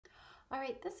All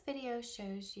right, this video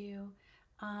shows you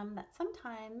that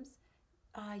sometimes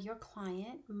your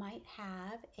client might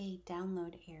have a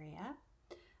download area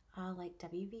like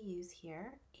WVUs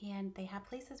here, and they have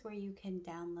places where you can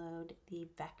download the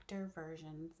vector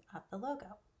versions of the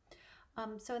logo.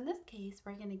 So in this case,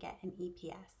 we're going to get an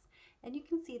EPS. And you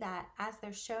can see that as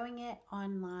they're showing it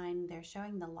online, they're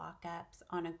showing the lockups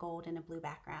on a gold and a blue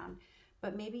background.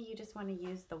 But maybe you just want to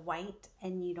use the white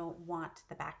and you don't want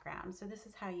the background. So this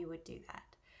is how you would do that.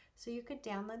 So you could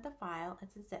download the file.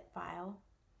 It's a zip file.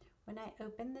 When I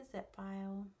open the zip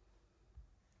file,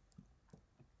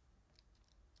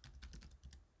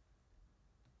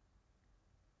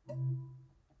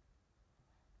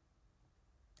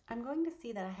 I'm going to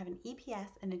see that I have an EPS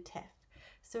and a TIFF.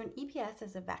 So an EPS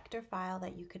is a vector file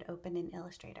that you could open in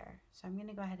Illustrator. So I'm going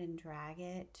to go ahead and drag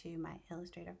it to my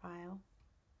Illustrator file.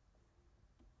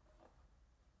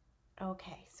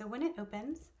 Okay, so when it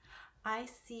opens, I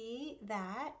see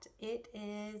that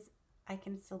I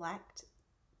can select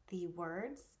the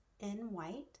words in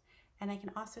white, and I can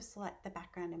also select the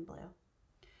background in blue.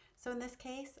 So in this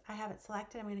case, I have it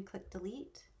selected. I'm going to click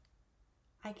delete.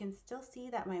 I can still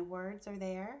see that my words are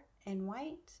there in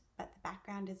white, but the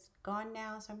background is gone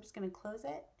now. So I'm just going to close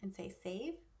it and say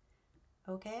save.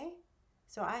 Okay,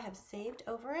 so I have saved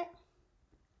over it.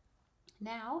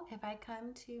 Now, if I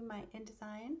come to my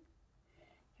InDesign,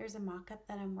 here's a mock-up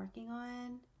that I'm working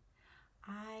on.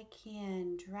 I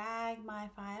can drag my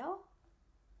file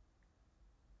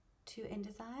to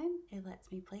InDesign. It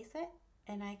lets me place it,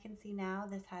 and I can see now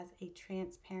this has a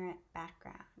transparent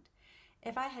background.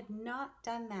 If I had not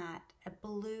done that, a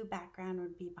blue background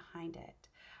would be behind it.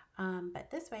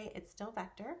 But this way, it's still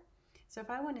vector. So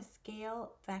if I want to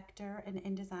scale vector in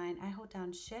InDesign, I hold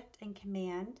down Shift and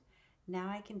Command. Now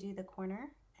I can do the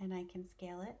corner and I can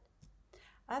scale it.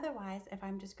 Otherwise, if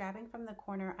I'm just grabbing from the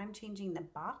corner, I'm changing the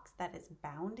box that is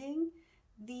bounding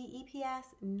the EPS,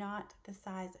 not the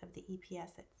size of the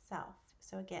EPS itself.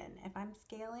 So again, if I'm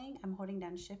scaling, I'm holding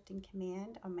down Shift and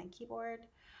Command on my keyboard.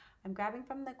 I'm grabbing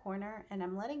from the corner and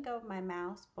I'm letting go of my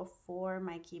mouse before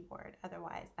my keyboard.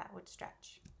 Otherwise, that would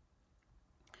stretch.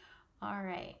 All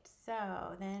right,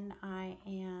 so then I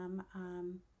am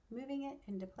moving it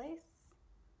into place.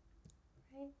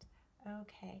 Right,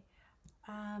 okay.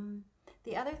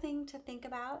 The other thing to think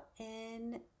about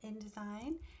in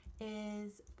InDesign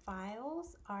is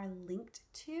files are linked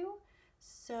to.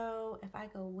 So if I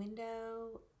go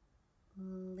Window,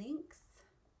 Links,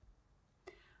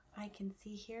 I can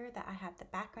see here that I have the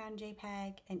background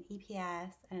JPEG, an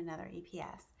EPS, and another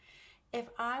EPS. If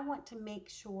I want to make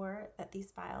sure that these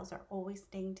files are always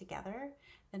staying together,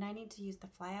 then I need to use the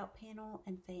flyout panel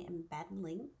and say embed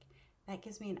link. That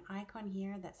gives me an icon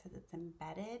here that says it's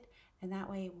embedded, and that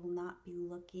way it will not be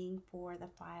looking for the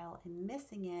file and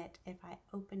missing it if I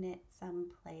open it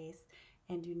someplace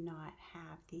and do not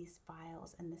have these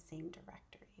files in the same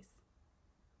directory.